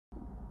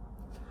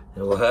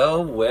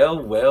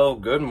Well,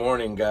 good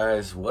morning,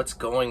 guys. What's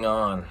going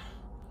on?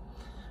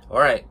 All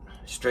right,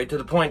 straight to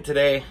the point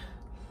today.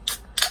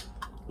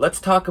 Let's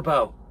talk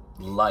about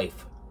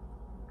life.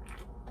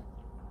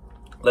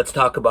 Let's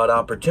talk about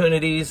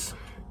opportunities.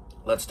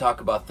 Let's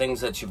talk about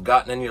things that you've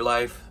gotten in your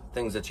life,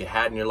 things that you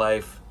had in your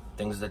life,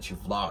 things that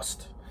you've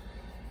lost.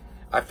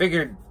 I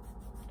figured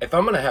if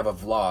I'm going to have a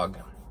vlog,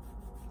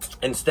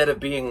 instead of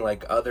being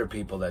like other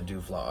people that do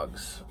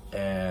vlogs,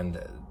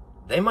 and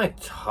they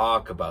might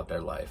talk about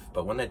their life,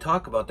 but when they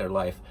talk about their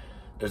life,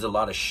 there's a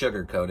lot of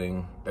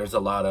sugarcoating. There's a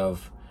lot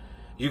of,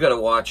 you got to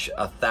watch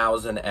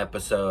 1,000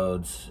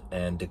 episodes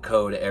and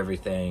decode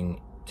everything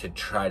to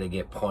try to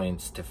get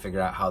points to figure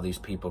out how these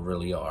people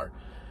really are.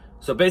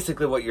 So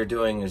basically what you're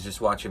doing is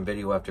just watching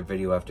video after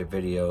video after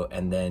video,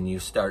 and then you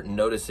start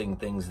noticing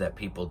things that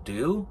people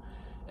do,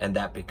 and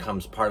that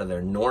becomes part of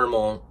their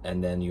normal,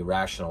 and then you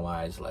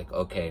rationalize like,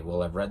 okay,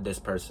 well, I've read this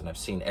person, I've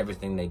seen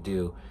everything they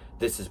do,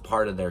 this is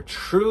part of their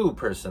true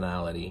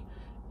personality,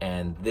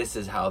 and this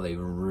is how they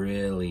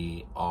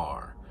really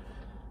are.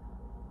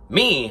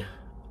 Me,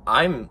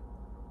 I'm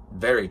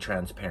very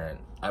transparent.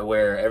 I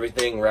wear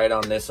everything right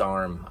on this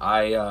arm.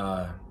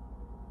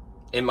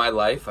 In my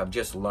life, I've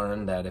just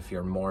learned that if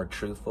you're more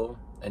truthful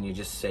and you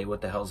just say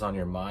what the hell's on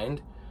your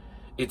mind,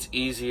 it's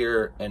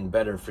easier and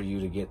better for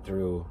you to get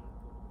through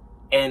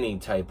any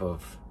type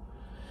of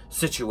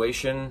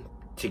situation,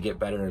 to get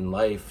better in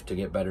life, to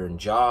get better in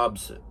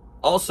jobs.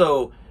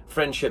 Also,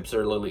 friendships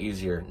are a little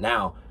easier.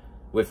 Now,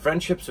 with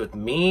friendships with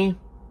me,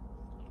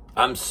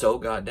 I'm so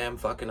goddamn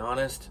fucking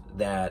honest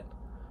that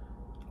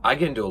I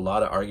get into a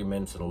lot of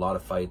arguments and a lot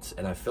of fights,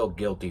 and I feel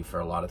guilty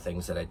for a lot of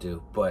things that I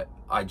do, but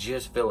I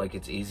just feel like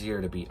it's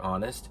easier to be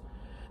honest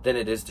than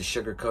it is to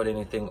sugarcoat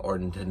anything or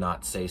to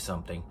not say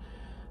something.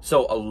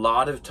 So a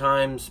lot of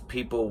times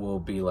people will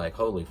be like,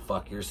 holy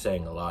fuck, you're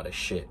saying a lot of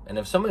shit. And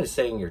if someone is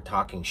saying you're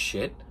talking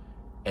shit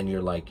and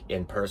you're like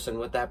in person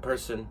with that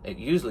person, it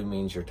usually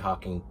means you're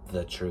talking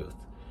the truth.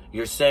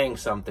 You're saying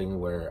something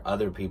where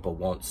other people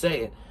won't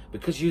say it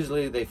because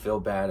usually they feel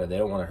bad or they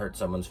don't want to hurt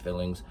someone's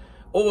feelings,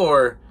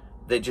 or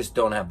they just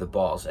don't have the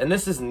balls. And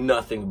this is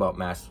nothing about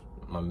my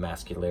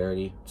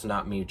masculinity. It's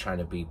not me trying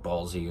to be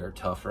ballsy or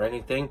tough or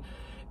anything.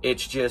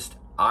 It's just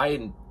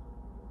I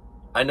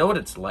know what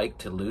it's like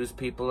to lose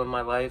people in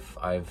my life.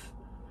 I've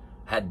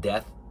had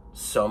death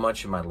so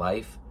much in my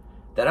life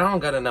that I don't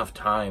got enough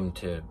time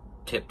to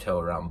tiptoe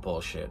around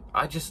bullshit.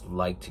 I just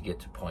like to get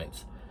to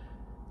points.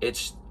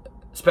 It's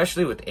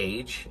especially with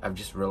age, I've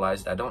just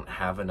realized I don't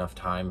have enough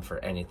time for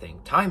anything.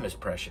 Time is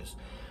precious.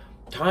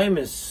 Time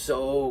is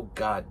so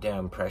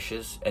goddamn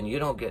precious, and you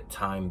don't get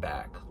time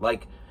back.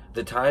 Like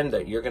the time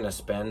that you're gonna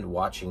spend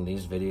watching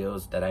these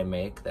videos that I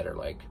make that are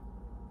like,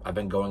 I've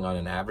been going on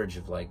an average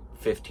of like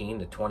 15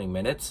 to 20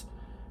 minutes.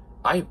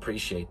 I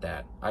appreciate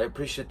that. I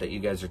appreciate that you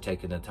guys are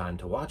taking the time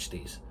to watch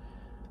these.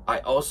 I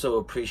also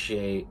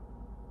appreciate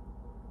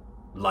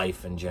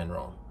life in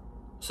general.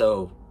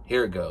 So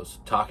here it goes,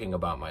 talking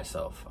about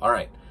myself. All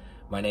right,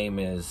 my name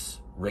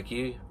is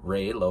Ricky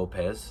Ray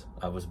Lopez.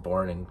 I was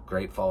born in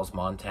Great Falls,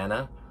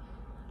 Montana.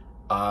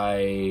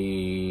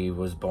 I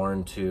was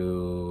born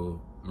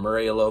to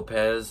Maria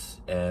Lopez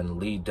and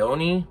Lee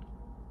Doney.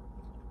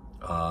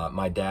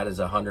 My dad is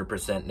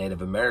 100%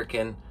 Native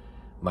American.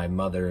 My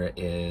mother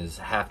is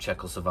half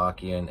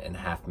Czechoslovakian and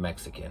half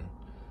Mexican.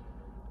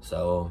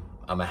 So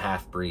I'm a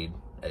half-breed,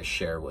 as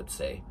Cher would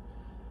say.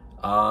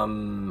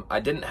 I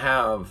didn't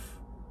have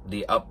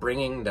the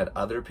upbringing that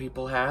other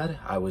people had.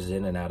 I was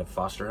in and out of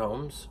foster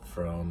homes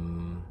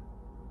from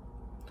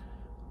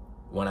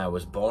when I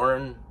was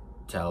born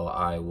till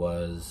I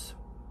was,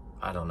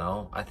 I don't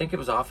know, I think it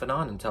was off and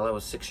on until I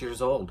was 6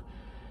 years old.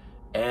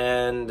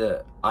 And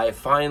I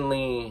don't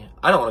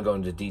want to go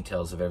into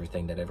details of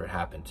everything that ever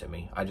happened to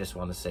me. I just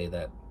want to say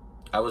that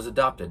I was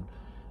adopted,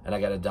 and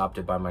I got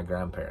adopted by my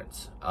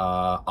grandparents,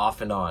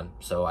 off and on.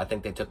 So I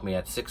think they took me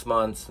at 6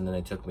 months, and then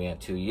they took me at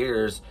 2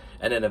 years,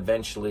 and then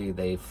eventually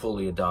they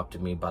fully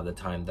adopted me by the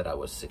time that I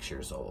was 6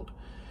 years old.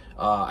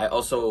 I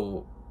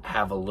also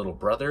have a little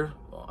brother.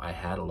 Well, I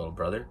had a little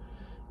brother,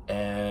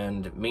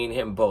 and me and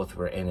him both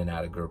were in and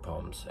out of group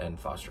homes and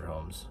foster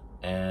homes.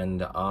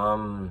 And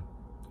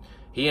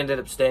he ended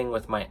up staying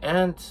with my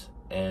aunt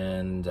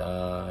and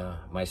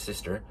my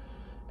sister,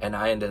 and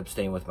I ended up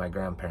staying with my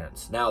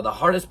grandparents. Now, the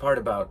hardest part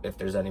about, if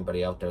there's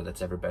anybody out there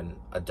that's ever been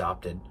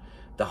adopted,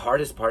 the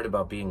hardest part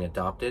about being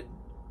adopted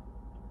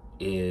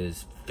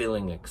is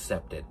feeling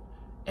accepted.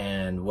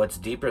 And what's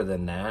deeper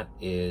than that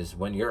is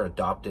when you're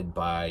adopted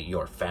by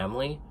your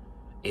family,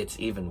 it's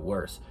even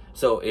worse.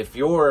 So if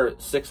you're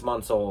 6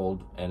 months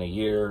old and a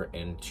year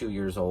and 2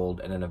 years old,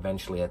 and then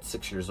eventually at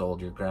 6 years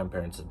old, your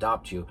grandparents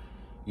adopt you,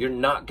 you're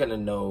not going to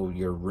know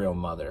your real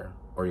mother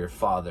or your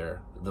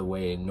father the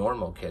way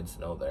normal kids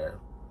know their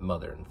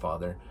mother and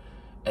father.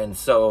 And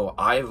so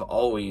I've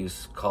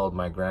always called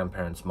my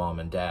grandparents mom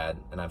and dad,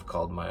 and I've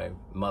called my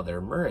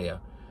mother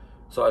Maria.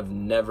 So I've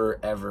never,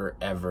 ever,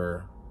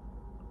 ever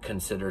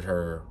considered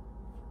her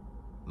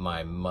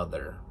my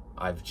mother.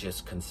 I've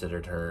just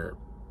considered her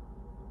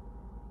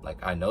Like,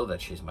 I know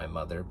that she's my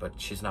mother, but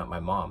she's not my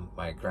mom.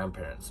 My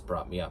grandparents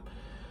brought me up.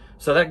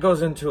 So that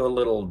goes into a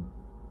little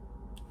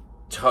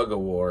tug of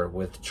war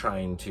with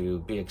trying to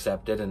be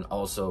accepted and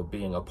also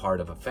being a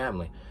part of a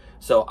family.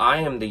 So I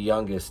am the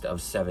youngest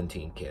of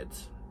 17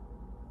 kids.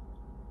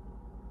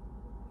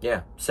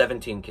 Yeah,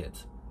 17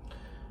 kids.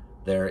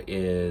 There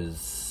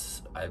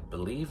is, I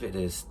believe it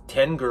is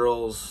 10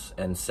 girls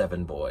and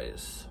 7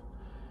 boys.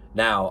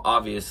 Now,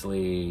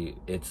 obviously,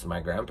 it's my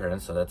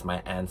grandparents, so that's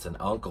my aunts and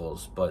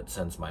uncles. But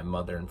since my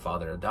mother and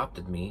father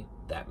adopted me,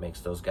 that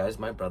makes those guys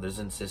my brothers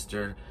and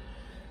sisters.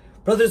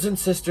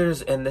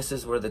 And this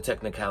is where the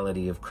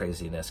technicality of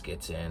craziness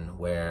gets in,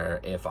 where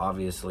if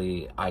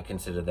obviously I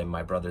consider them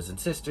my brothers and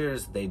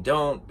sisters, they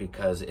don't,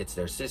 because it's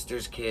their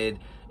sister's kid.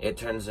 It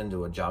turns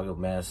into a joggled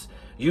mess.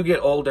 You get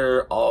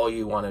older, all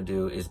you want to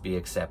do is be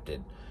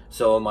accepted.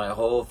 So my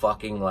whole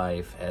fucking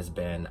life has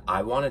been,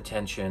 I want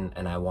attention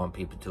and I want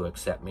people to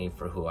accept me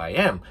for who I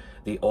am.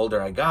 The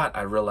older I got,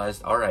 I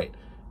realized, all right,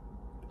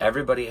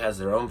 everybody has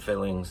their own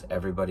feelings.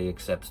 Everybody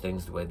accepts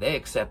things the way they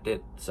accept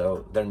it.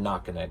 So they're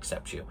not going to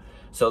accept you.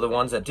 So the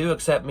ones that do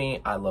accept me,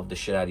 I love the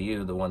shit out of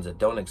you. The ones that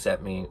don't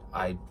accept me,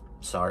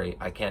 sorry,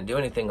 I can't do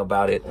anything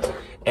about it.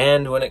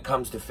 And when it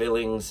comes to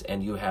feelings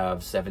and you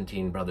have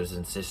 17 brothers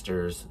and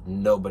sisters,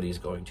 nobody's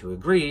going to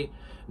agree.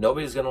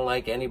 Nobody's going to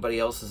like anybody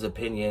else's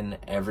opinion.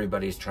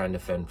 Everybody's trying to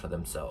fend for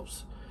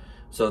themselves.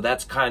 So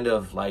that's kind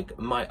of like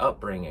my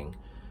upbringing.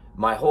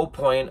 My whole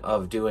point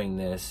of doing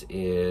this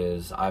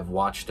is I've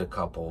watched a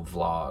couple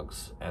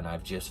vlogs and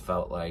I've just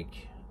felt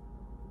like,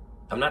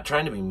 I'm not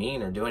trying to be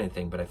mean or do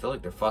anything, but I feel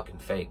like they're fucking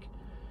fake.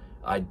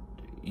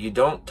 You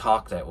don't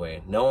talk that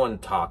way. No one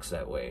talks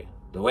that way.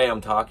 The way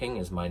I'm talking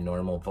is my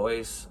normal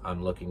voice.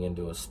 I'm looking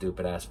into a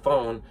stupid ass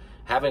phone,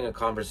 having a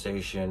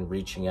conversation,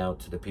 reaching out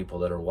to the people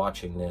that are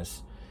watching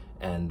this,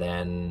 and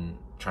then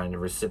trying to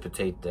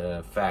reciprocate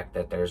the fact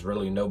that there's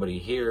really nobody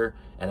here,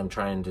 and I'm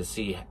trying to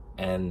see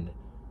and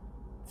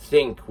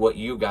think what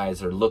you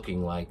guys are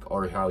looking like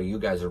or how you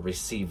guys are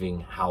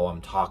receiving how I'm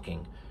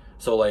talking.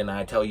 So when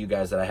I tell you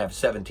guys that I have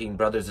 17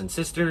 brothers and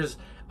sisters,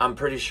 I'm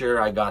pretty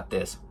sure I got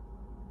this.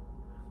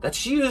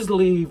 That's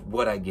usually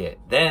what I get.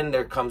 Then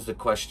there comes the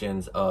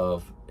questions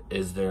of,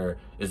 is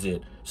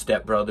it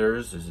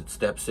stepbrothers? Is it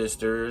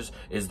stepsisters?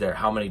 Is there,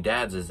 how many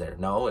dads is there?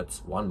 No,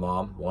 it's one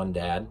mom, one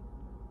dad.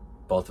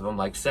 Both of them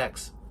like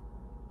sex.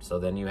 So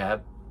then you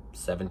have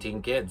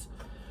 17 kids.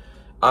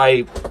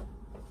 I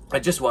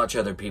just watch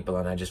other people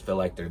and I just feel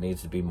like there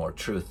needs to be more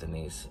truth in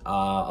these.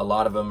 A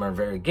lot of them are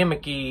very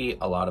gimmicky.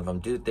 A lot of them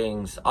do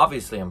things.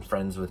 Obviously, I'm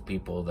friends with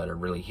people that are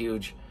really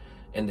huge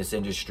in this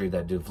industry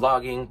that do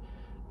vlogging,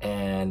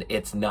 and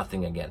it's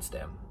nothing against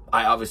them.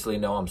 I obviously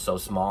know I'm so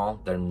small,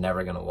 they're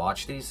never going to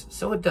watch these,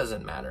 so it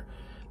doesn't matter.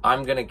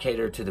 I'm going to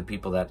cater to the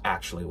people that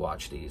actually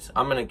watch these.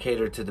 I'm going to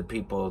cater to the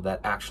people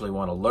that actually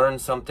want to learn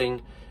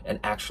something and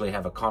actually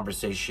have a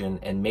conversation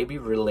and maybe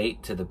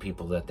relate to the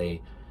people that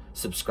they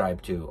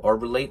subscribe to or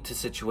relate to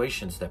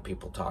situations that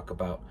people talk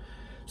about.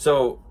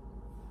 So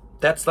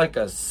that's like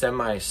a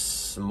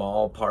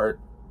semi-small part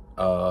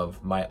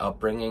of my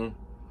upbringing.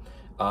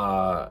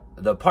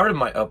 The part of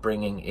my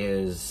upbringing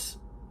is,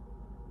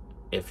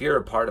 if you're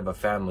a part of a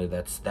family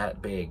that's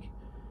that big,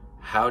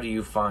 how do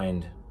you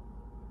find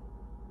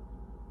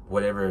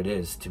whatever it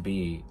is to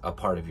be a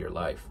part of your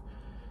life?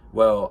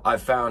 Well,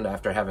 I've found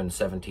after having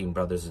 17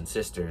 brothers and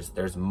sisters,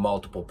 there's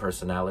multiple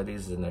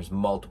personalities and there's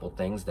multiple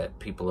things that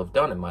people have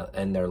done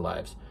in their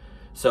lives.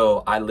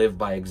 So I live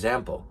by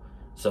example.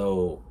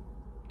 So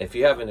if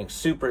you have a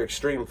super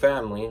extreme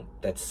family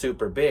that's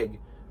super big,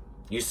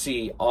 you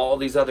see all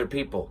these other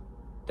people.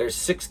 There's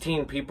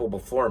 16 people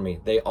before me.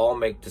 They all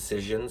make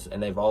decisions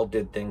and they've all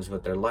did things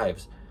with their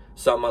lives.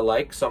 Some I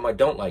like, some I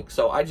don't like.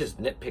 So I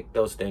just nitpicked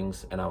those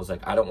things and I was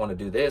like, I don't want to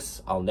do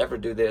this. I'll never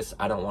do this.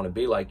 I don't want to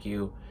be like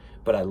you,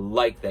 but I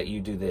like that you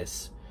do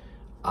this.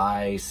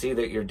 I see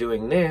that you're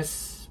doing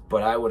this,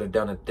 but I would have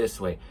done it this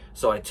way.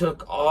 So I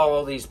took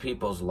all these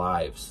people's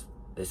lives,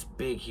 this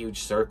big, huge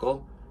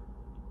circle,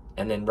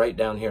 and then right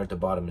down here at the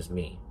bottom is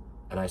me.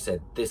 And I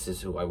said, this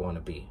is who I want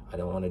to be. I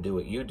don't want to do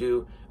what you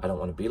do. I don't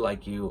want to be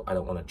like you. I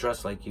don't want to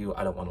dress like you.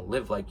 I don't want to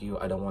live like you.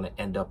 I don't want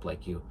to end up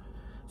like you.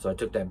 So I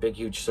took that big,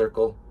 huge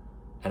circle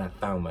and I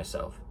found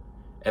myself.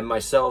 And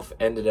myself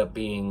ended up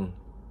being,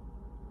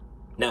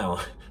 now,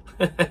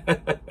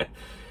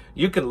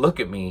 you can look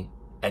at me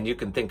and you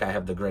can think I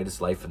have the greatest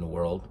life in the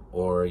world,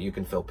 or you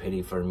can feel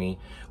pity for me,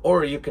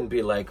 or you can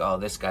be like, oh,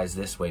 this guy's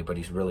this way, but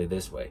he's really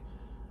this way.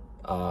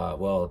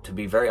 Well, to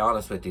be very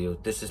honest with you,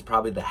 this is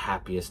probably the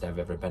happiest I've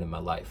ever been in my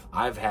life.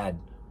 I've had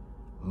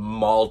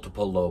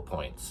multiple low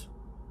points,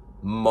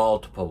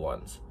 multiple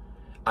ones.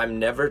 I'm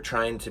never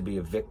trying to be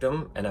a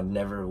victim, and I've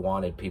never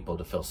wanted people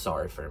to feel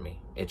sorry for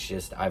me. It's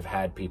just I've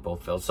had people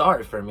feel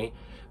sorry for me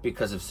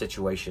because of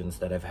situations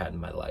that I've had in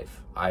my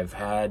life. I've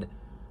had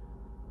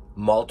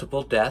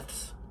multiple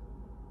deaths,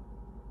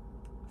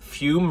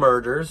 few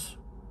murders.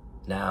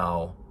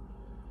 Now,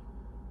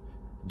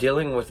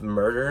 dealing with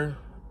murder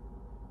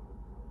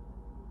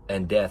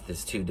and death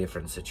is two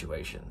different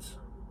situations.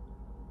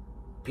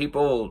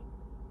 People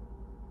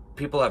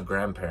people have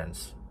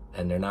grandparents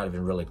and they're not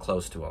even really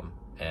close to them,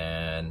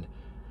 and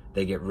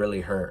they get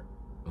really hurt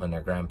when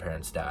their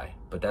grandparents die.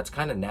 But that's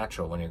kind of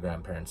natural when your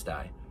grandparents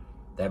die.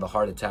 They have a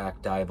heart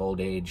attack, die of old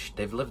age.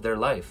 They've lived their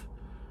life.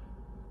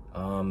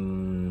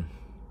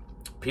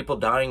 People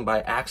dying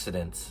by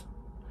accidents.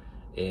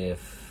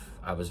 If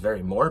I was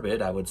very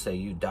morbid, I would say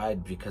you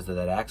died because of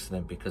that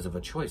accident, because of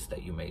a choice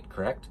that you made,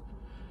 correct?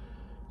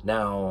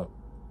 Now,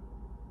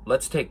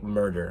 let's take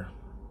murder.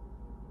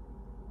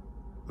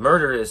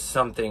 Murder is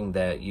something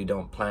that you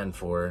don't plan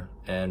for,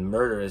 and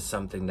murder is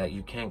something that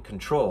you can't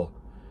control.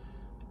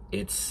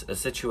 It's a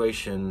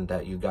situation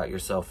that you got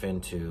yourself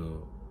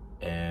into,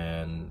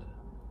 and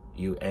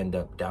you end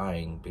up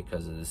dying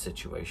because of the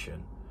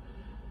situation.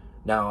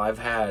 Now, I've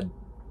had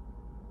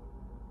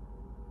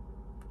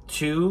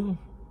 2,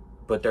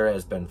 but there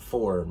has been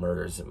 4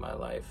 murders in my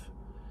life.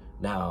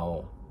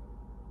 Now,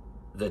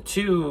 the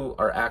 2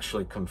 are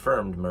actually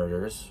confirmed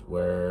murders,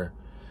 where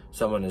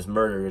someone is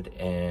murdered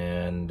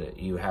and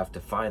you have to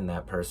find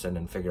that person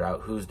and figure out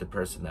who's the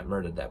person that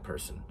murdered that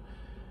person.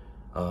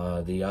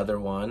 The other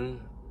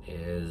one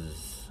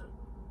is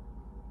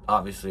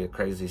obviously a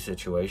crazy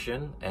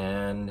situation,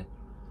 and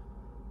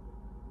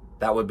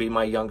that would be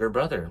my younger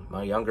brother.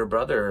 My younger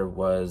brother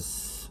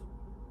was,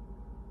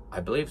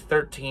 I believe,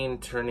 13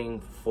 turning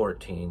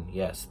 14.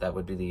 Yes, that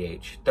would be the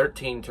age.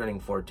 13 turning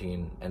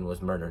 14, and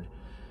was murdered.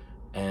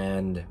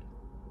 And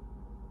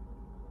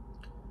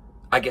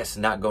I guess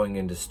not going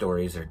into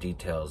stories or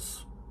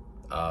details,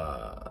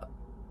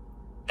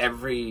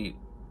 every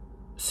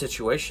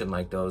situation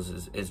like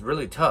those is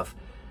really tough.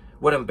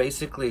 What I'm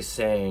basically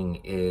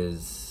saying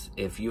is,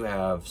 if you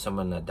have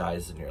someone that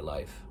dies in your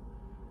life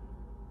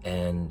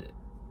and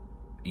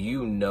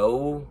you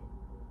know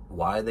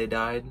why they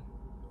died,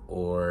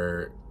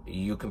 or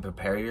you can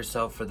prepare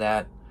yourself for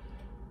that,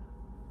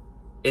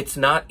 it's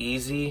not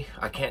easy.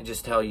 I can't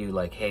just tell you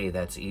like, hey,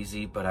 that's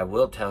easy, but I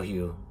will tell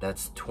you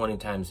that's 20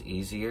 times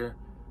easier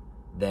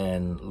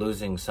than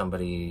losing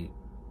somebody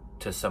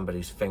to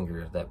somebody's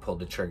finger that pulled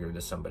the trigger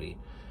to somebody.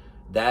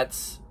 That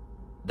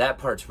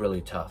part's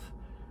really tough.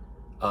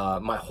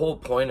 My whole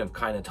point of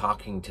kind of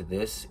talking to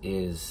this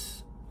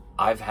is,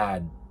 I've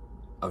had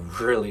a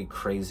really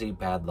crazy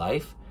bad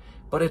life,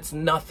 but it's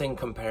nothing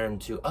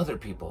compared to other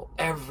people.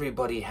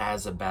 Everybody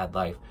has a bad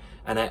life.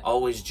 And I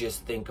always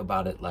just think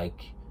about it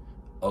like,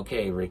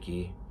 okay,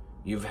 Ricky,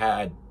 you've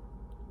had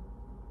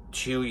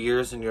 2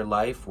 years in your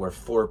life where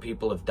 4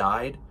 people have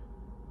died.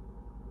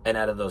 And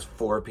out of those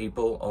 4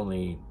 people,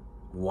 only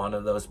one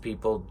of those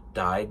people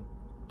died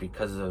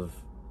because of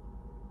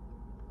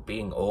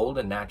being old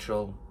and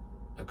natural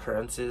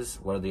occurrences,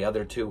 where the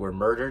other 2 were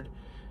murdered.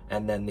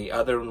 And then the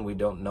other one, we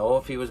don't know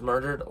if he was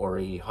murdered or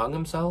he hung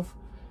himself,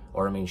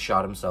 or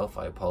shot himself.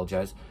 I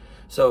apologize.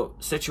 So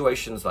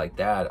situations like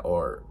that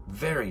are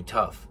very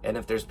tough. And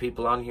if there's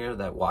people on here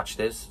that watch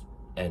this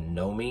and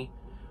know me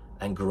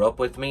and grew up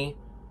with me,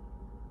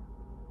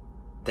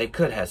 they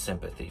could have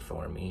sympathy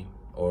for me,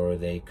 or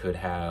they could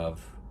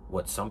have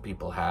what some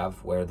people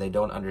have, where they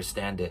don't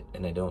understand it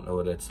and they don't know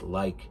what it's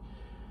like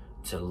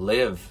to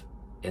live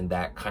in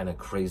that kind of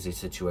crazy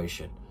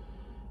situation.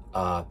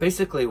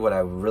 Basically, what I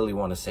really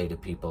want to say to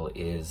people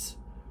is,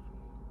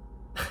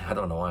 I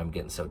don't know why I'm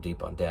getting so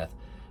deep on death,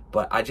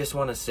 but I just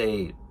want to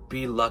say,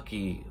 be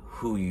lucky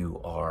who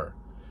you are,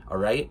 all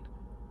right?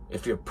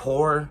 If you're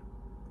poor,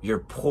 you're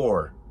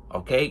poor,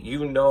 okay?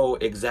 You know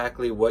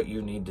exactly what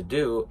you need to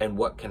do and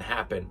what can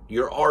happen.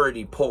 You're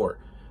already poor.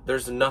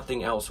 There's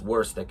nothing else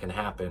worse that can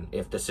happen.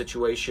 If the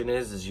situation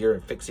is you're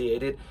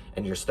asphyxiated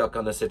and you're stuck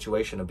on the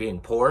situation of being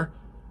poor,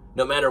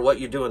 no matter what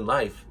you do in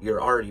life,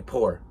 you're already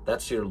poor.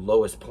 That's your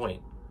lowest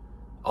point.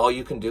 All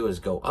you can do is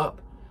go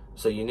up.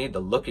 So you need to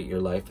look at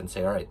your life and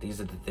say, all right, these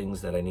are the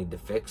things that I need to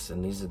fix,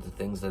 and these are the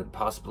things that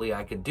possibly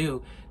I could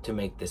do to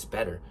make this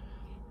better.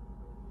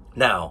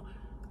 Now,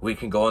 we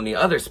can go on the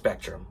other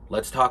spectrum.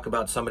 Let's talk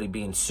about somebody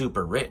being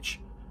super rich.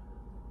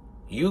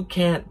 You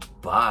can't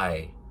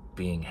buy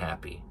being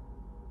happy.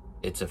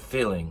 It's a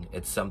feeling.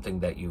 It's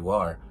something that you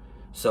are.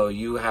 So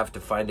you have to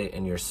find it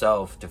in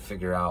yourself to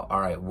figure out, all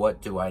right,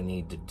 what do I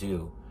need to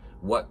do?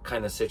 What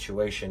kind of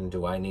situation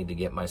do I need to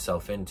get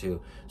myself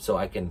into so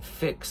I can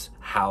fix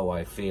how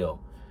I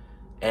feel?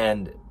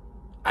 And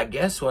I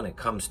guess when it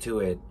comes to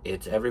it,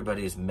 it's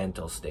everybody's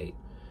mental state.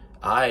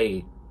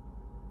 I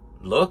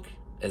look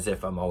as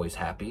if I'm always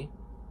happy.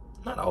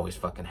 I'm not always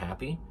fucking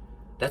happy.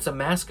 That's a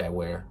mask I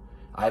wear.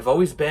 I've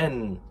always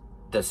been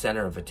the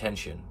center of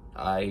attention.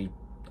 I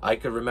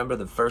could remember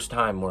the first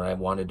time where I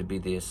wanted to be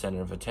the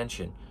center of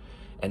attention,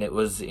 and it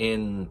was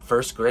in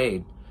first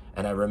grade,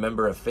 and I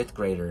remember a 5th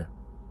grader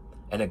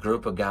and a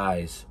group of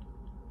guys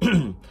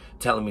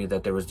telling me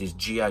that there was these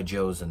G.I.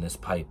 Joes in this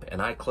pipe,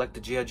 and I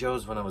collected G.I.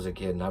 Joes when I was a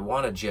kid, and I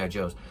wanted G.I.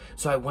 Joes,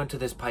 so I went to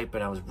this pipe,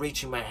 and I was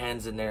reaching my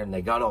hands in there, and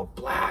they got all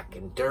black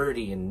and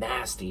dirty and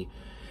nasty,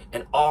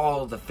 and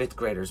all the 5th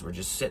graders were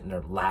just sitting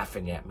there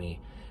laughing at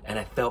me, and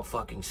I felt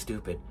fucking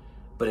stupid,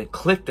 but it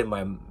clicked in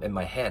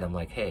my head. I'm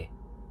like, hey,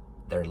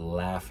 they're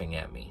laughing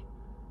at me.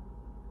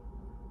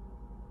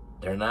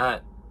 They're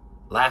not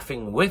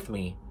laughing with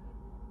me.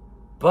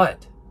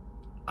 but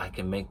I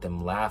can make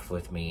them laugh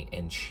with me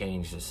and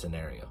change the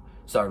scenario.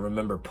 So I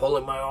remember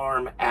pulling my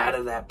arm out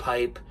of that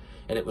pipe,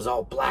 and it was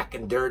all black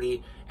and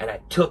dirty, and I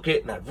took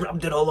it and I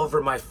rubbed it all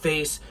over my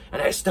face,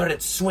 and I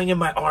started swinging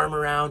my arm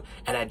around,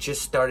 and I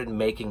just started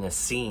making a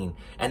scene.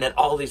 And then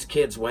all these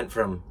kids went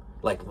from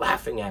like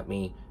laughing at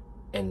me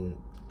and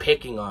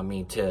picking on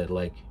me to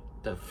like,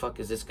 the fuck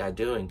is this guy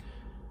doing?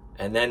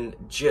 And then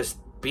just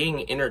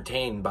being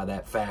entertained by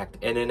that fact.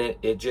 And then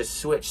it just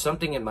switched.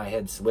 Something in my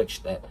head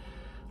switched that,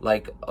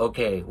 like,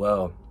 okay,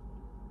 well,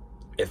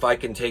 if I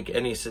can take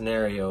any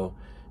scenario,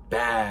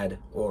 bad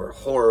or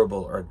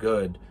horrible or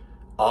good,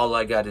 all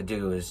I got to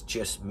do is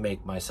just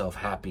make myself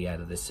happy out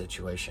of this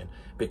situation,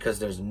 because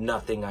there's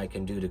nothing I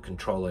can do to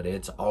control it.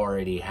 It's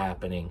already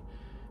happening.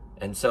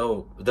 And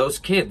so those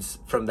kids,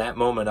 from that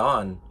moment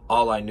on,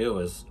 all I knew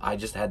is I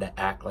just had to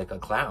act like a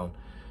clown.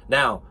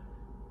 Now,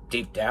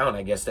 deep down,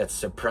 I guess that's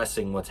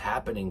suppressing what's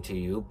happening to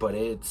you, but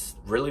it's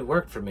really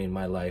worked for me in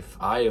my life.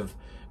 I have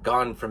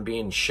gone from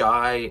being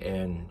shy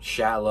and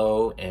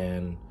shallow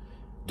and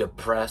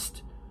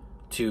depressed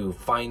to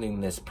finding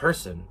this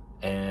person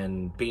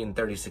and being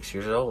 36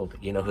 years old.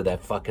 You know who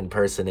that fucking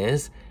person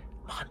is?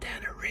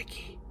 Montana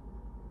Ricky.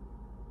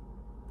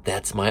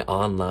 That's my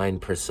online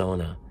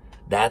persona.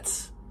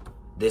 That's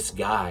this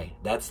guy.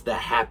 That's the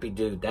happy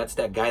dude. That's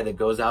that guy that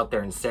goes out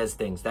there and says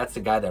things. That's the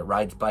guy that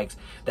rides bikes.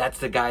 That's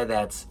the guy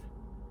that's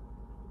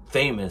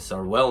famous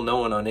or well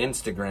known on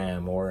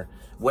Instagram or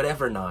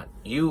whatever not.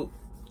 You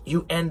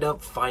end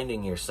up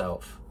finding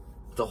yourself.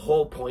 The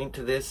whole point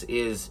to this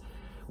is,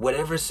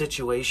 whatever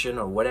situation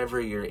or whatever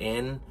you're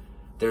in,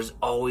 there's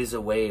always a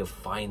way of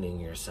finding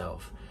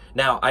yourself.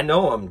 Now, I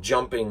know I'm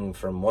jumping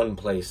from one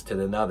place to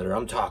another.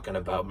 I'm talking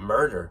about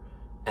murder,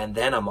 and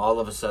then I'm all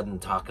of a sudden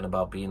talking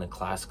about being a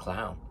class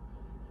clown.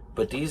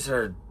 But these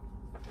are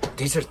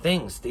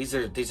things. These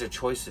are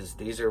choices.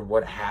 These are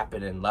what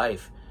happened in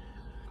life.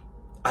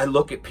 I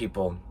look at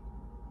people,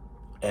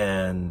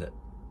 and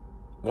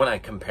when I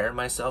compare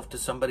myself to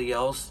somebody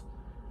else,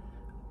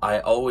 I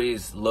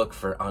always look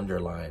for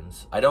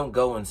underlines. I don't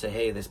go and say,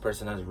 hey, this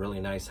person has a really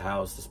nice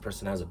house. This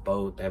person has a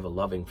boat. They have a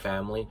loving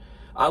family.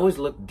 I always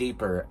look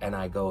deeper and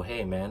I go,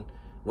 hey, man,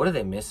 what are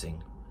they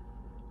missing?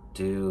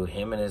 Do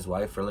him and his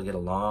wife really get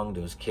along?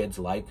 Do his kids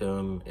like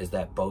him? Is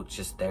that boat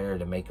just there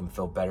to make him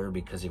feel better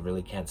because he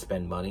really can't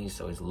spend money,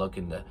 so he's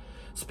looking to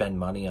spend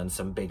money on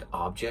some big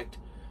object?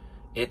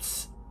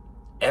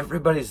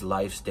 Everybody's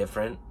life's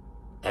different.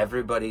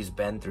 Everybody's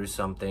been through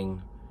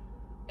something.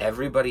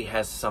 Everybody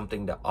has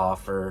something to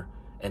offer,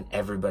 and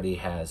everybody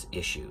has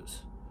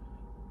issues.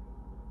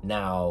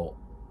 Now,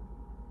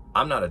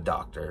 I'm not a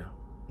doctor,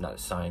 I'm not a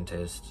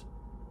scientist,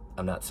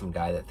 I'm not some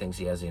guy that thinks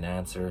he has an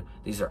answer.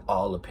 These are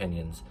all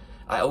opinions.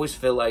 I always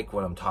feel like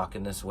when I'm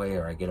talking this way,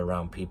 or I get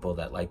around people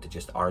that like to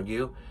just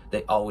argue,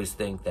 they always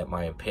think that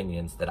my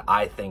opinions, that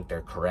I think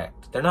they're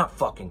correct. They're not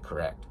fucking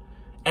correct.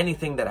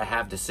 Anything that I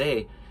have to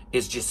say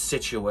is just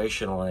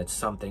situational, and it's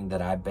something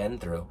that I've been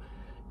through.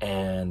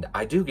 And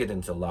I do get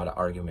into a lot of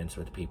arguments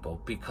with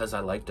people because I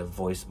like to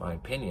voice my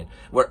opinion.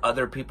 Where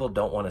other people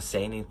don't want to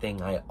say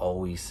anything, I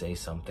always say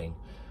something.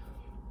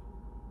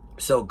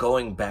 So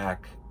going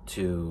back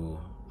to,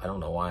 I don't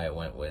know why I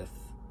went with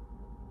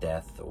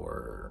death,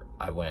 or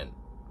I went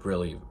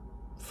really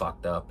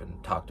fucked up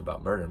and talked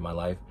about murder in my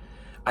life.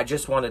 I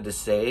just wanted to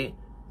say,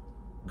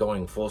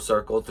 going full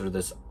circle through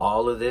this,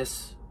 all of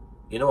this,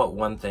 you know what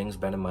one thing's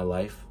been in my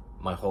life,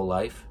 my whole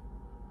life,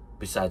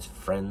 besides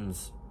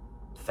friends,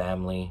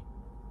 family,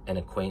 and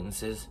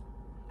acquaintances,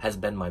 has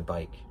been my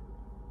bike.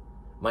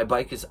 My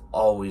bike has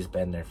always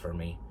been there for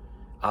me.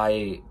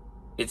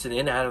 It's an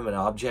inanimate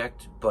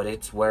object, but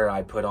it's where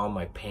I put all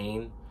my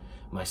pain,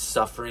 my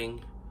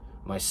suffering,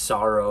 my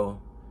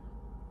sorrow.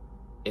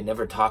 It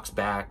never talks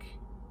back.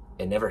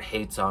 It never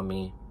hates on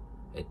me.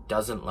 It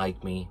doesn't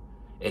like me.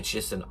 It's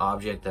just an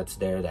object that's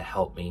there to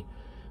help me.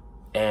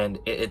 And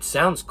it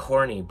sounds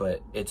corny,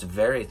 but it's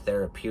very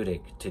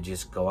therapeutic to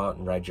just go out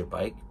and ride your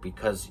bike,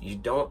 because you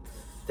don't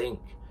think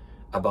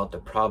about the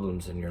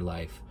problems in your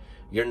life.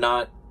 You're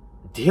not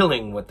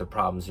dealing with the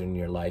problems in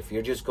your life.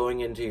 You're just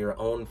going into your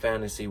own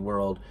fantasy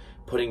world,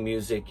 putting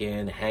music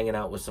in, hanging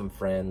out with some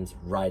friends,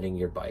 riding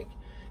your bike.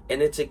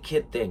 And it's a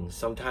kid thing.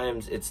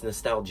 Sometimes it's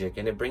nostalgic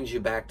and it brings you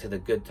back to the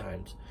good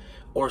times.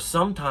 Or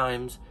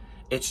sometimes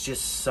it's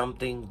just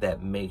something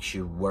that makes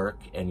you work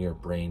and your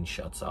brain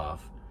shuts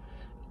off.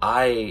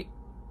 I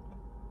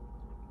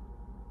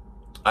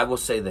will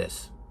say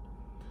this.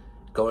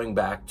 Going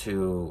back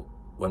to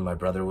when my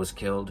brother was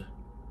killed,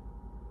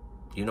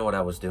 you know what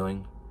I was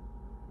doing?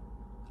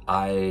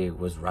 I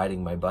was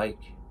riding my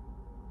bike,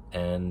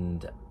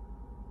 and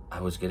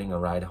I was getting a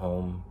ride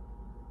home,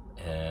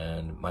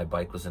 and my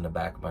bike was in the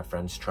back of my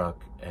friend's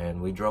truck,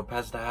 and we drove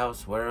past the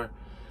house where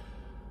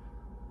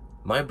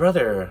my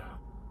brother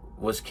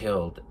was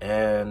killed.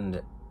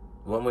 And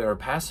when we were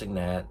passing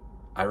that,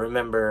 I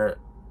remember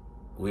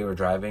we were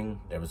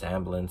driving, there was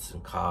ambulance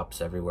and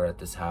cops everywhere at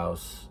this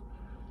house,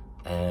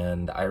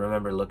 and I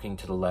remember looking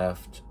to the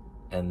left,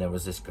 and there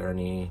was this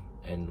gurney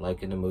And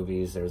like in the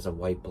movies, there's a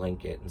white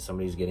blanket and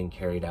somebody's getting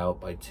carried out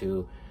by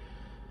 2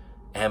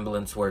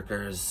 ambulance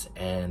workers.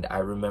 And I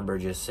remember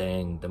just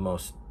saying the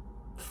most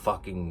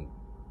fucking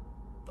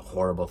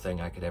horrible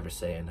thing I could ever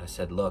say. And I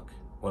said, look,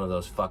 one of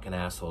those fucking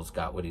assholes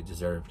got what he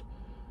deserved.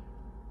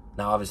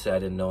 Now, obviously, I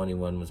didn't know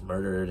anyone was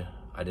murdered.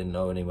 I didn't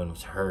know anyone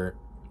was hurt.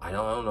 I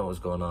don't know what was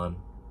going on.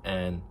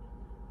 And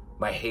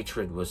my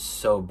hatred was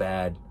so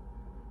bad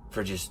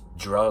for just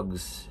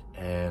drugs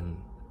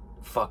and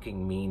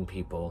fucking mean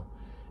people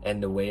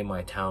and the way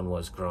my town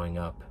was growing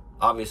up.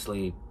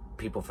 Obviously,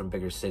 people from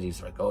bigger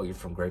cities are like, oh, you're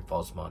from Great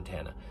Falls,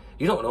 Montana.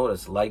 You don't know what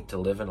it's like to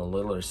live in a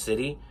littler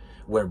city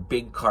where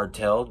big drug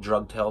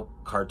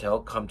cartel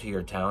come to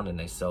your town and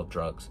they sell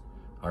drugs.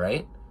 All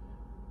right?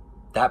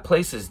 That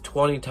place is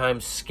 20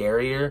 times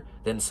scarier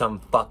than some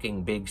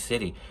fucking big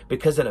city.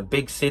 Because in a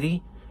big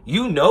city,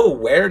 you know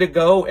where to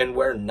go and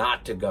where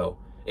not to go.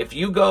 If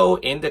you go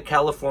into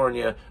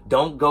California,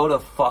 don't go to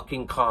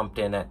fucking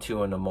Compton at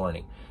 2 in the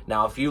morning.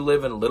 Now, if you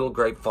live in Little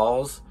Great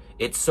Falls,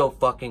 it's so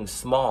fucking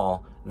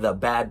small, the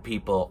bad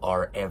people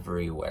are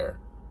everywhere.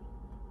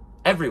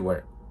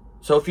 Everywhere.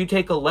 So if you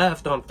take a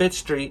left on 5th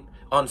Street,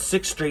 on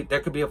 6th Street, there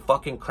could be a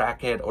fucking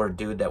crackhead or a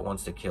dude that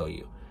wants to kill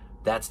you.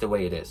 That's the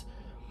way it is.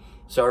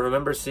 So I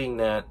remember seeing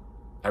that.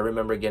 I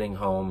remember getting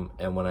home,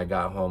 and when I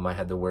got home, I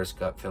had the worst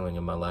gut feeling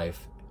in my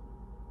life.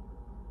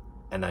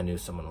 And I knew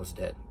someone was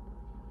dead.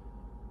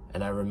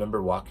 And I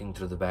remember walking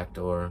through the back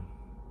door,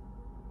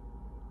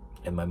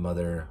 and my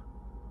mother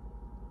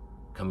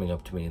coming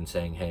up to me and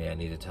saying, hey, I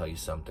need to tell you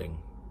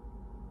something.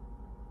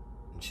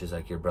 And she's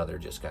like, your brother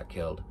just got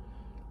killed.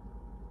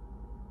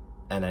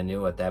 And I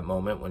knew at that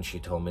moment when she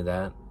told me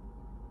that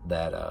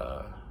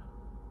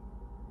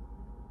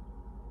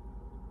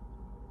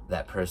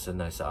person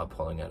I saw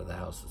pulling out of the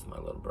house was my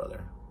little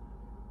brother.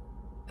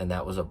 And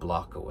that was a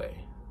block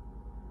away.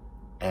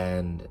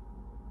 And,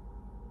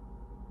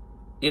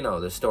 you know,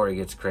 the story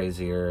gets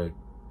crazier.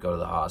 Go to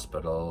the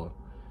hospital.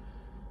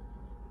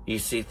 You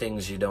see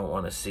things you don't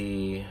want to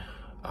see.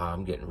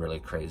 I'm getting really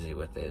crazy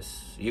with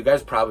this. You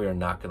guys probably are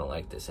not going to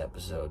like this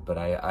episode, but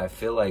I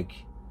feel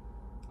like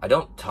I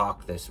don't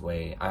talk this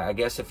way. I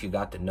guess if you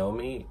got to know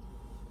me,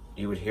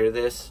 you would hear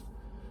this.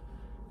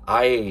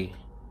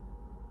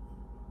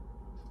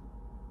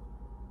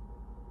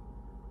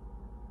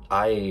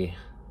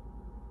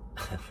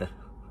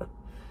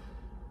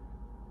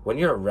 When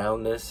you're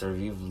around this or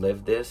you've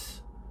lived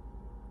this,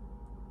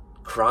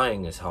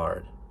 crying is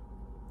hard.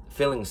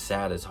 Feeling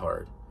sad is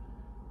hard.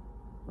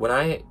 When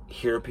I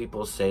hear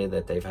people say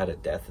that they've had a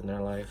death in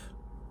their life,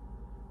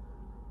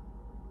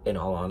 in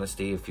all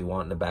honesty, if you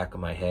want in the back of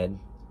my head,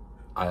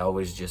 I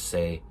always just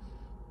say,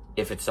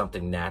 if it's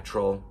something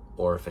natural,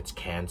 or if it's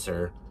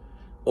cancer,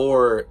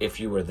 or if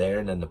you were there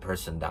and then the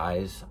person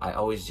dies, I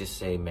always just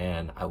say,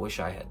 man, I wish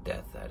I had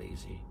death that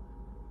easy.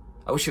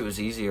 I wish it was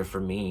easier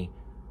for me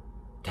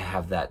to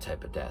have that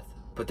type of death.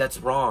 But that's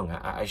wrong.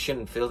 I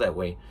shouldn't feel that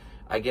way.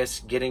 I guess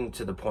getting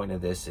to the point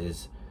of this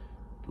is,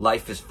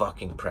 life is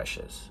fucking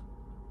precious.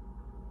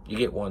 You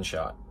get one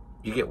shot.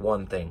 You get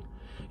one thing.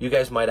 You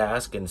guys might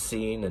ask and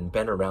seen and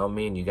been around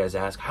me, and you guys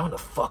ask, how in the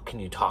fuck can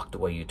you talk the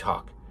way you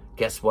talk?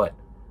 Guess what?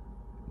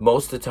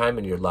 Most of the time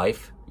in your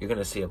life, you're going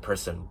to see a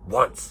person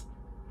once.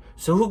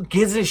 So who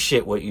gives a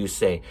shit what you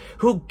say?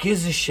 Who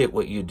gives a shit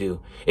what you do?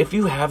 If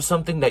you have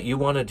something that you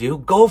want to do,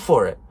 go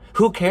for it.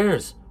 Who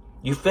cares?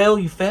 You fail,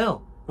 you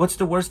fail. What's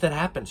the worst that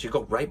happens? You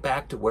go right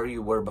back to where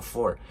you were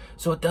before.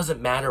 So it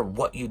doesn't matter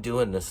what you do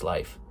in this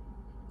life.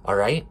 All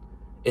right?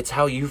 It's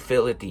how you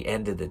feel at the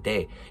end of the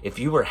day. If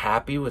you were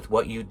happy with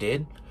what you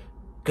did,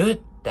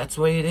 good. That's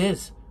the way it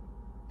is.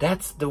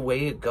 That's the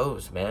way it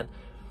goes, man.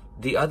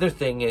 The other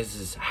thing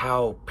is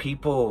how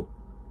people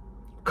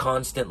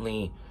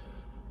constantly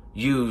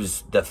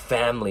use the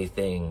family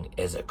thing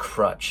as a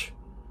crutch.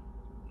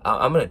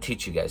 I'm going to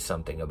teach you guys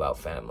something about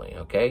family,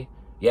 okay?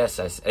 Yes,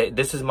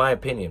 this is my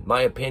opinion.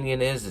 My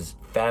opinion is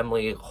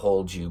family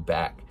holds you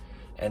back.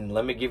 And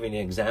let me give you an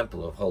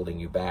example of holding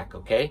you back,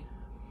 okay?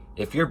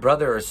 If your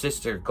brother or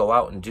sister go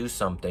out and do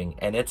something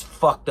and it's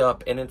fucked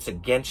up and it's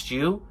against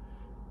you,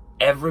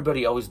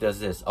 everybody always does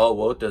this. Oh,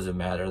 well, it doesn't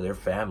matter. They're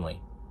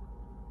family.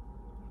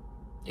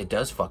 It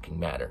does fucking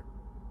matter.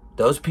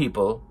 Those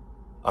people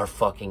are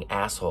fucking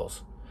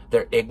assholes.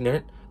 They're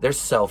ignorant, they're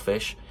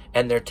selfish,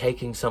 and they're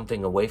taking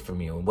something away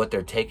from you. And what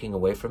they're taking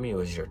away from you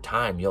is your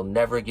time. You'll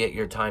never get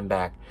your time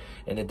back.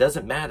 And it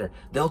doesn't matter.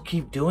 They'll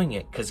keep doing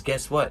it because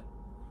guess what?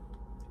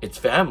 It's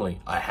family.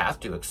 I have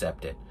to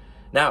accept it.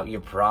 Now, you're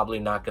probably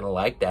not going to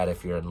like that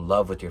if you're in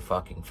love with your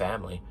fucking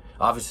family.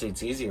 Obviously,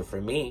 it's easier for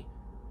me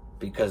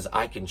because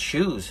I can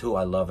choose who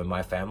I love in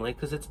my family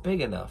because it's big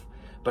enough.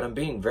 But I'm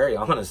being very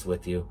honest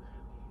with you.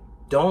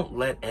 Don't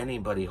let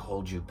anybody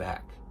hold you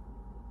back.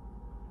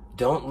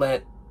 Don't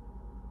let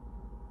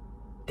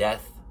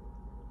death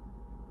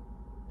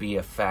be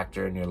a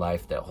factor in your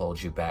life that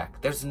holds you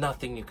back. There's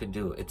nothing you can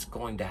do. It's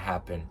going to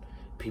happen.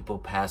 People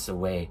pass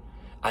away.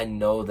 I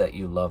know that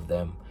you love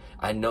them.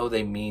 I know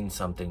they mean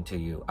something to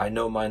you. I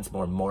know mine's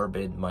more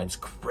morbid. Mine's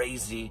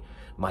crazy.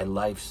 My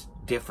life's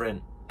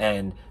different.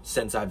 And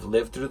since I've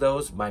lived through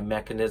those, my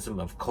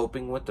mechanism of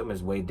coping with them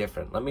is way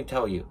different. Let me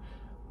tell you,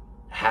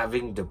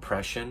 having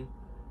depression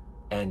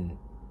and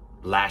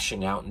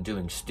lashing out and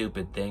doing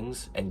stupid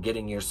things and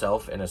getting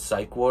yourself in a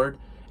psych ward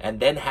and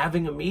then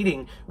having a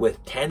meeting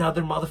with 10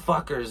 other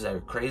motherfuckers that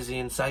are crazy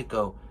and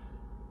psycho,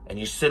 and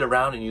you sit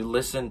around and you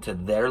listen to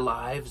their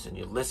lives and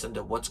you listen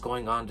to what's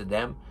going on to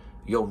them,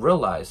 you'll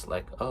realize,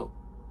 like, oh,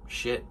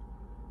 shit,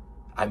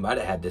 I might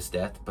have had this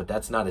death, but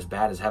that's not as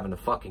bad as having to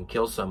fucking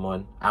kill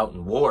someone out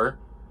in war.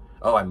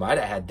 Oh, I might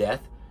have had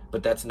death,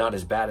 but that's not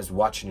as bad as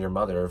watching your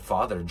mother or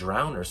father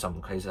drown or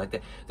something crazy like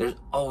that. There's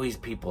always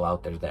people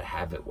out there that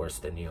have it worse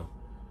than you.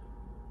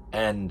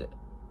 And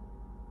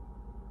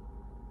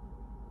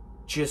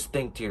just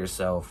think to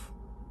yourself,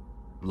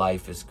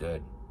 life is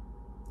good.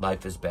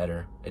 Life is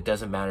better. It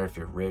doesn't matter if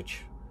you're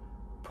rich,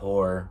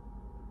 poor,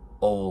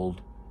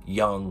 old,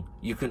 young.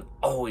 You can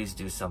always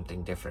do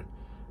something different.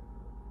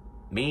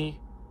 Me,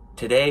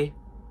 today,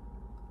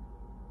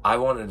 I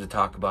wanted to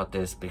talk about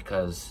this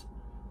because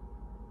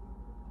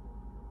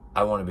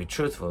I want to be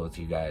truthful with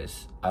you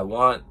guys. I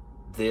want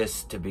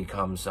this to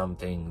become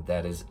something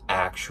that is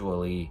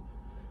actually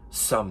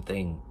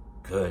something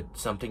good,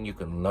 something you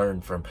can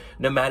learn from,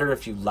 no matter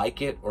if you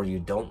like it or you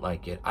don't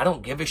like it. I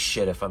don't give a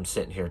shit if I'm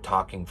sitting here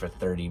talking for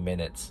 30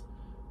 minutes.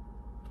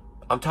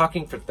 I'm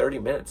talking for 30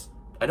 minutes.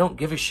 I don't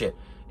give a shit.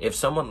 If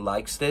someone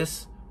likes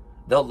this,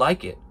 they'll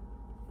like it.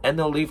 And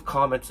they'll leave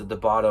comments at the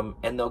bottom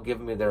and they'll give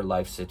me their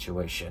life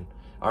situation.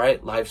 All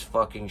right? Life's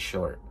fucking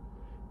short.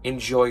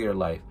 Enjoy your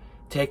life.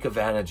 Take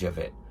advantage of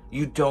it.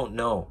 You don't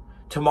know.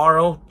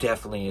 Tomorrow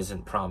definitely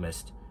isn't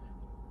promised.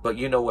 But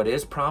you know what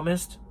is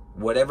promised?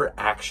 Whatever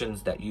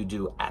actions that you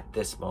do at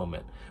this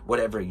moment,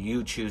 whatever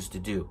you choose to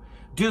do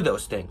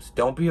those things.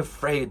 Don't be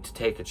afraid to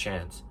take a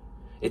chance.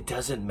 It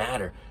doesn't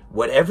matter.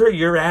 Whatever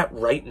you're at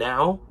right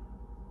now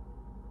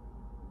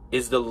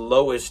is the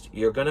lowest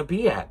you're going to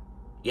be at.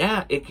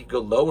 Yeah, it could go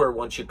lower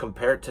once you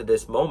compare it to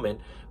this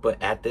moment,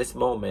 but at this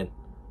moment,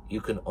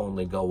 you can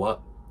only go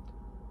up.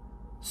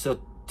 So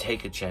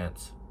take a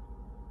chance.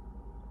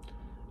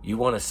 You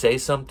want to say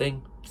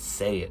something?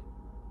 Say it.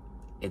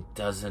 It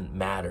doesn't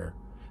matter.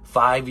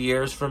 5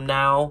 years from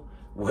now,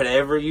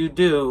 whatever you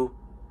do,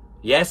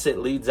 yes, it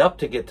leads up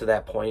to get to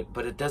that point,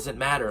 but it doesn't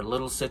matter.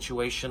 Little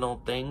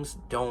situational things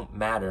don't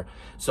matter.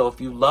 So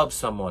if you love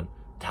someone,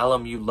 tell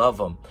them you love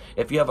them.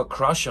 If you have a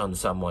crush on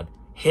someone,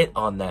 hit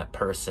on that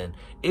person.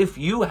 If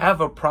you have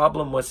a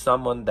problem with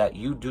someone that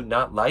you do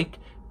not like,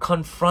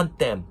 confront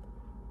them.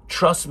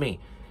 Trust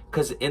me,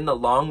 because in the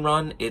long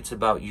run, it's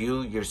about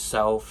you,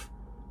 yourself,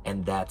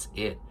 and that's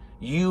it.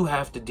 You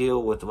have to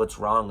deal with what's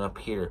wrong up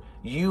here.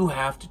 You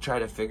have to try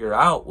to figure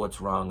out what's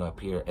wrong up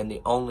here. And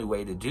the only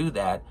way to do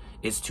that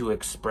is to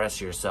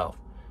express yourself.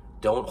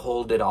 Don't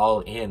hold it all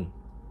in.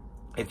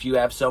 If you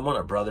have someone,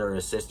 a brother or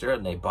a sister,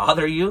 and they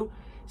bother you,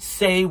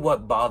 say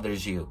what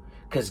bothers you.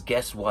 Because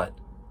guess what?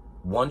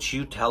 Once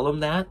you tell them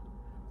that,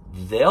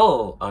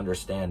 they'll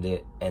understand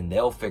it and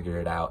they'll figure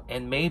it out.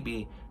 And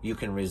maybe you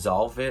can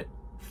resolve it,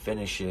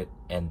 finish it,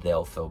 and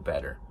they'll feel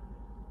better.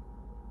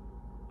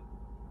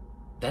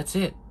 That's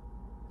it.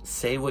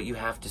 Say what you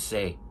have to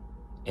say.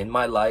 In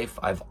my life,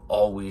 I've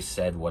always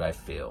said what I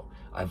feel.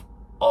 I've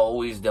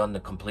always done the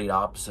complete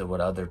opposite of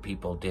what other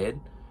people did.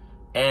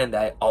 And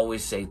I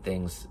always say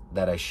things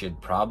that I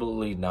should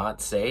probably not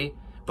say.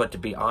 But to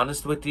be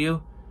honest with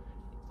you,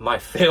 my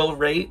fail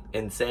rate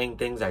in saying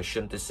things I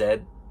shouldn't have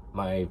said,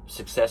 my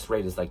success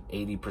rate is like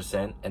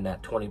 80%. And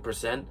that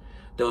 20%,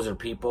 those are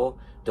people,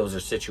 those are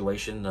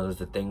situations, those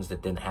are things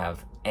that didn't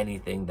have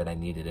anything that I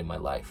needed in my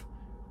life.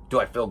 Do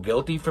I feel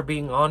guilty for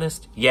being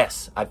honest?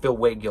 Yes, I feel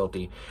way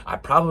guilty. I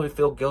probably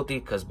feel guilty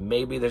because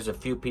maybe there's a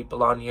few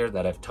people on here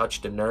that I've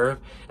touched a nerve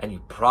and you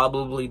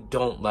probably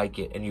don't like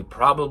it and you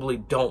probably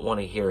don't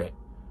want to hear it.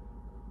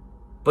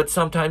 But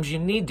sometimes you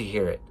need to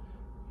hear it.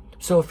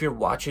 So if you're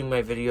watching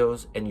my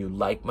videos and you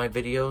like my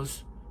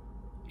videos,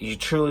 you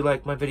truly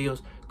like my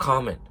videos,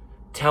 comment.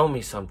 Tell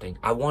me something.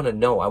 I want to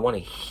know. I want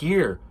to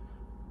hear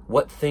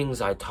what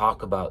things I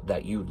talk about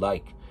that you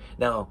like.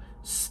 Now,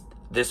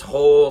 this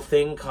whole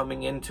thing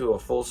coming into a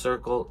full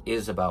circle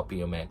is about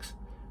BMX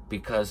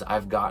because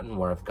I've gotten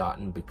where I've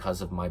gotten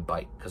because of my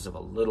bike, because of a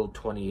little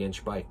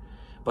 20-inch bike.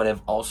 But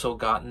I've also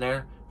gotten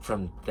there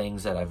from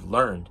things that I've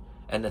learned.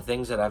 And the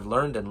things that I've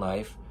learned in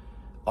life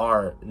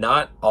are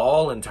not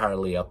all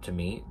entirely up to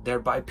me. They're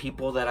by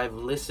people that I've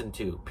listened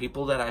to,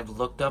 people that I've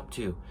looked up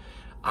to.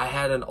 I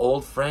had an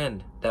old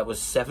friend that was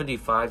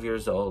 75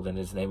 years old and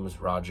his name was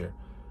Roger.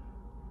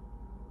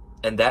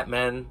 And that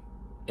man,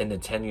 in the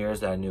 10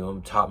 years that I knew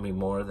him, taught me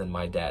more than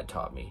my dad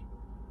taught me.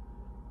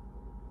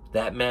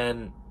 That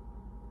man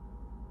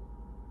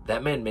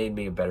made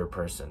me a better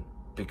person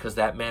because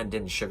that man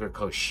didn't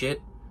sugarcoat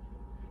shit.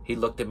 He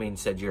looked at me and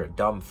said, "You're a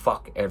dumb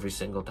fuck," every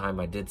single time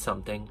I did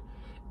something.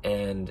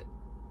 And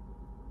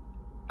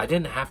I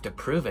didn't have to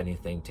prove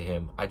anything to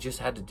him. I just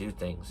had to do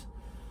things.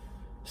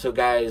 So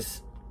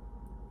guys,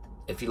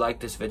 if you like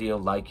this video,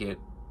 like it.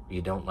 If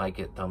you don't like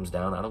it, thumbs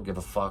down. I don't give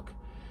a fuck.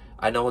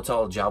 I know it's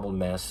all a jobbled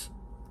mess.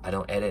 I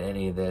don't edit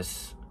any of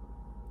this.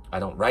 I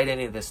don't write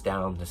any of this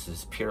down. This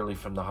is purely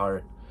from the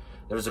heart.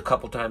 There was a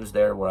couple times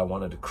there where I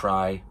wanted to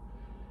cry,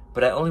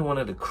 but I only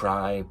wanted to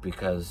cry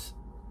because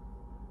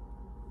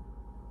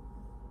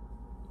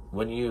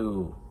when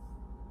you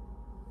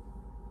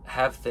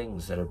have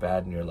things that are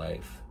bad in your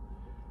life,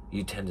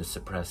 you tend to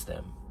suppress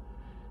them.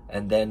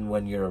 And then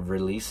when you're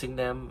releasing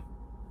them,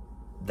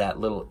 that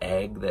little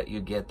egg that you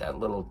get, that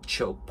little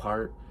choke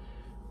part,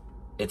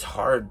 it's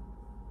hard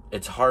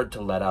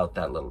to let out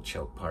that little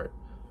choke part.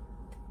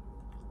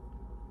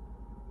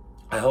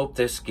 I hope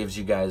this gives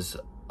you guys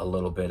a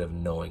little bit of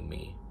knowing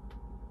me.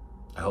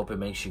 I hope it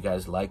makes you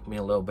guys like me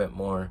a little bit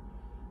more,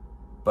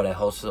 but I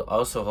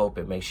also hope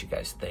it makes you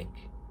guys think.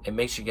 It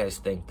makes you guys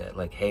think that,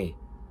 like, hey,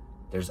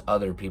 there's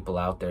other people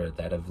out there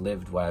that have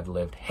lived what I've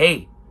lived.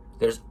 Hey,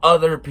 there's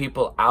other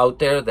people out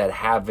there that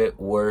have it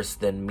worse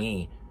than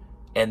me.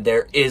 And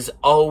there is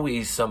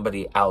always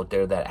somebody out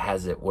there that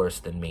has it worse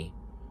than me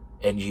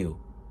and you.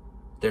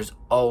 There's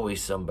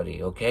always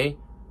somebody, okay?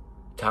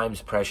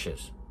 Time's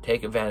precious.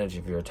 Take advantage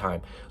of your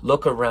time.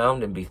 Look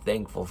around and be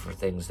thankful for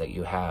things that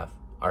you have,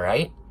 all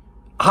right?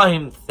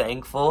 I'm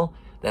thankful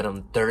that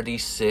I'm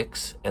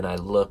 36 and I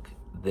look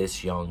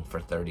this young for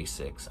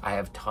 36. I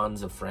have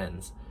tons of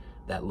friends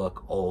that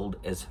look old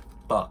as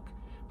fuck,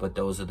 but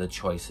those are the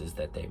choices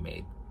that they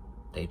made.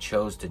 They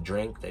chose to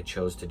drink, they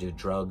chose to do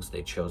drugs,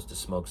 they chose to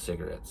smoke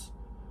cigarettes.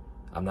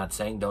 I'm not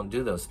saying don't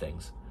do those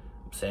things.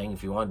 I'm saying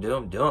if you want to do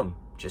them, do them.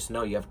 Just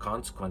know you have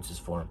consequences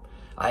for them.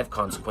 I have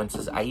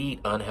consequences. I eat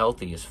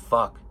unhealthy as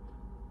fuck.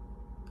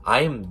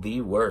 I am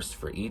the worst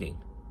for eating.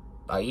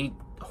 I eat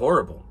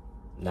horrible.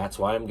 And that's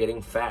why I'm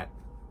getting fat.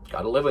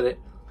 Gotta live with it.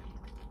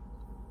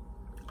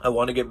 I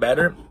want to get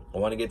better. I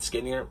want to get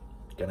skinnier.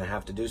 Gonna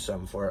have to do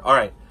something for it. All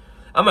right.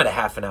 I'm at a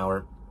half an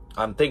hour.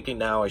 I'm thinking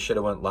now I should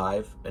have went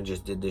live and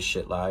just did this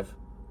shit live.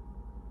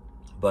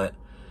 But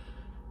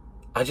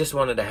I just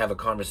wanted to have a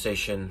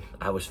conversation.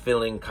 I was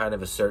feeling kind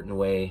of a certain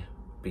way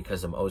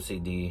because I'm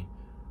OCD.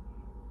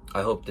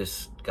 I hope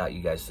this got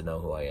you guys to know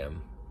who I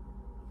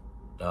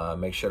am.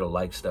 Make sure to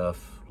like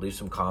stuff. Leave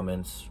some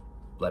comments.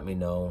 Let me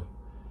know.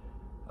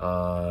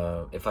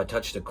 If I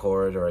touched a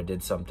chord or I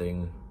did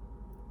something,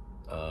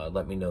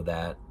 let me know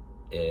that.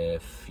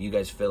 If you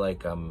guys feel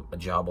like I'm a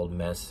jobbled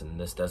mess and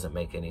this doesn't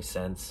make any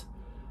sense,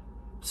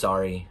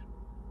 sorry.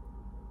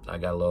 I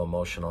got a little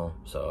emotional,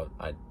 so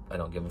I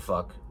don't give a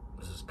fuck.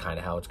 This is kind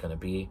of how it's going to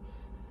be.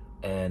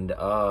 And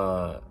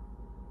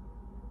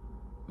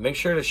make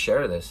sure to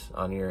share this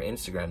on your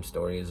Instagram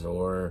stories,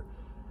 or,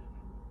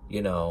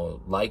 you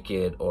know, like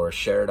it or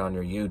share it on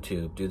your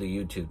YouTube. Do the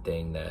YouTube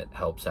thing that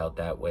helps out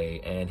that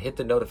way. And hit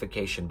the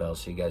notification bell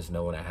so you guys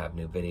know when I have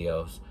new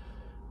videos.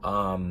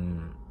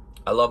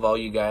 I love all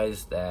you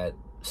guys that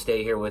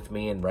stay here with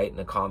me and write in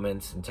the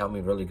comments and tell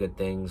me really good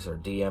things, or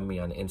DM me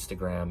on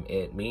Instagram.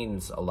 It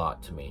means a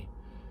lot to me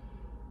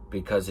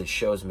because it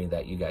shows me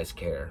that you guys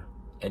care.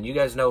 And you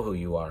guys know who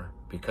you are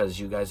because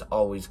you guys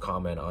always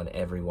comment on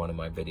every one of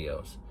my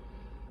videos.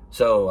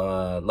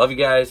 So, love you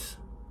guys.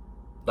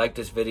 Like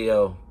this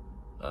video.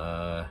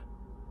 I'm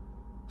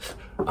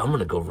going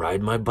to go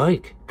ride my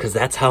bike because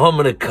that's how I'm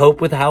going to cope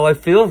with how I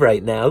feel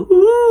right now.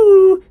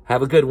 Woo!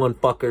 Have a good one,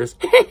 fuckers.